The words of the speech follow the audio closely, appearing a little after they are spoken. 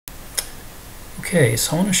Okay,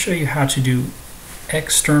 so I want to show you how to do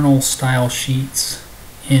external style sheets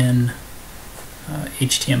in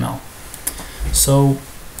HTML. So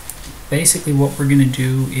basically what we're going to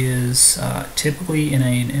do is typically in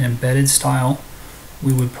an embedded style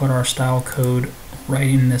we would put our style code right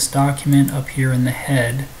in this document up here in the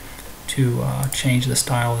head to change the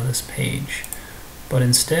style of this page. But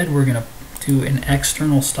instead we're going to do an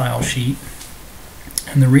external style sheet,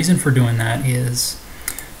 and the reason for doing that is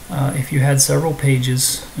if you had several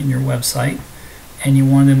pages in your website and you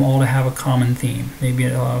wanted them all to have a common theme, maybe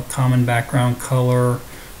a common background color,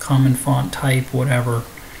 common font type, whatever,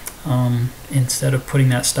 instead of putting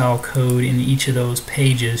that style code in each of those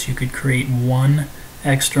pages, you could create one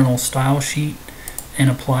external style sheet and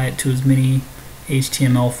apply it to as many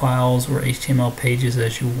HTML files or HTML pages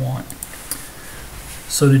as you want.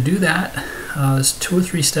 So to do that, it's a 2 or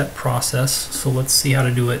 3 step process, so let's see how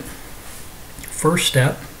to do it. First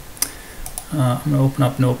step, I'm going to open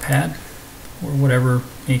up Notepad or whatever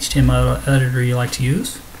HTML editor you like to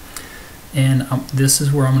use, and this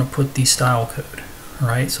is where I'm going to put the style code.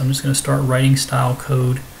 Alright, so I'm just going to start writing style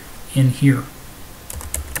code in here.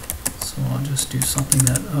 So I'll just do something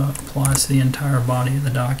that applies to the entire body of the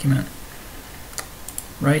document.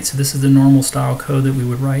 Right, so this is the normal style code that we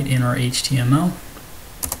would write in our HTML.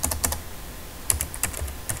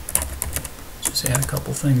 Just add a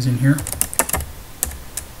couple things in here.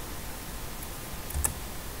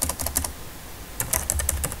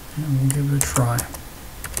 And we'll give it a try.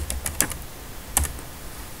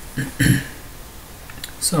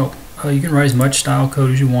 So you can write as much style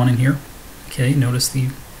code as you want in here. Okay, notice the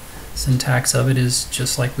syntax of it is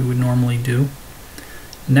just like we would normally do.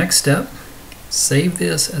 Next step, save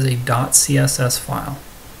this as a .css file.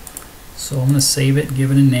 So I'm going to save it,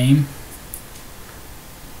 give it a name.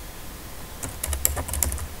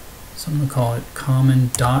 So I'm going to call it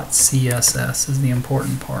common.css is the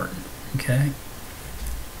important part. Okay.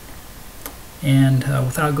 And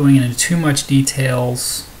without going into too much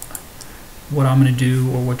details, what I'm going to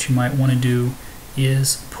do, or what you might want to do,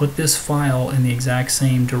 is put this file in the exact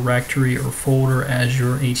same directory or folder as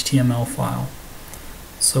your HTML file.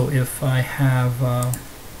 So if I have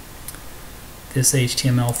this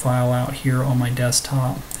HTML file out here on my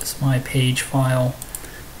desktop, this is my page file,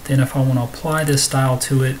 then if I want to apply this style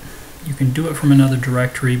to it, you can do it from another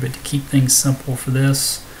directory, but to keep things simple for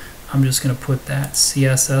this, I'm just going to put that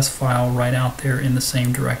CSS file right out there in the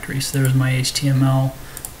same directory. So there's my HTML,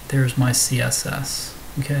 there's my CSS.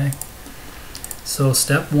 Okay. So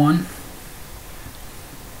step 1,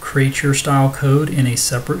 create your style code in a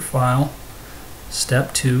separate file.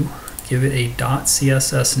 Step 2, give it a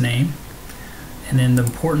 .css name. And then the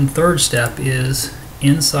important third step is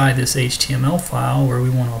inside this HTML file where we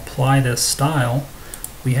want to apply this style,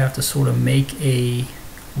 we have to sort of make a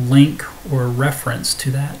link or a reference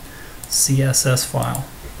to that CSS file,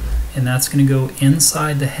 and that's going to go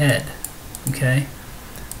inside the head. Okay,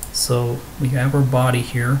 so we have our body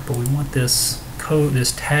here, but we want this code,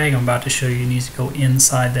 this tag I'm about to show you, needs to go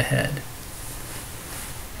inside the head,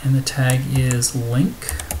 and the tag is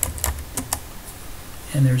link,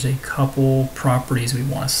 and there's a couple properties we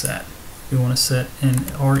want to set. We want to set an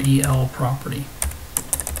rel property,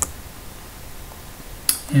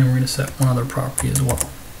 and we're going to set one other property as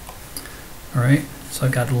well. Alright, so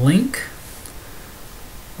I've got link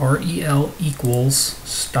rel equals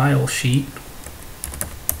style sheet.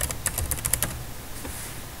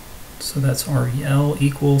 So that's rel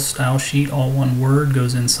equals style sheet, all one word,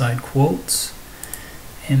 goes inside quotes.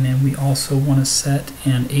 And then we also want to set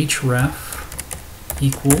an href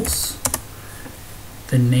equals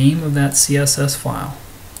the name of that CSS file.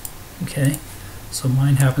 Okay, so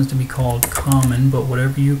mine happens to be called common, but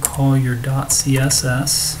whatever you call your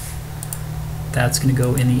 .css, that's going to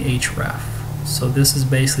go in the href. So this is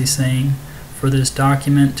basically saying for this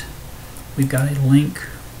document we've got a link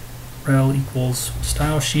rel equals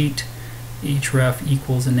style sheet, href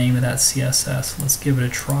equals the name of that CSS. Let's give it a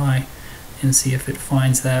try and see if it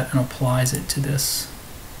finds that and applies it to this.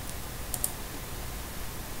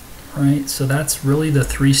 Right, so that's really the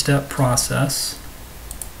 3-step process.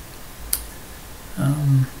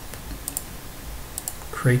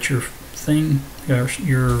 Create your thing,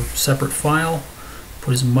 your separate file,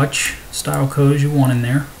 put as much style code as you want in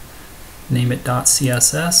there, name it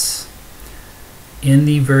 .css. In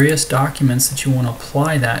the various documents that you want to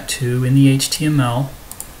apply that to in the HTML,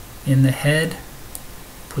 in the head,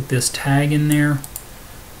 put this tag in there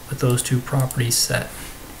with those 2 properties set.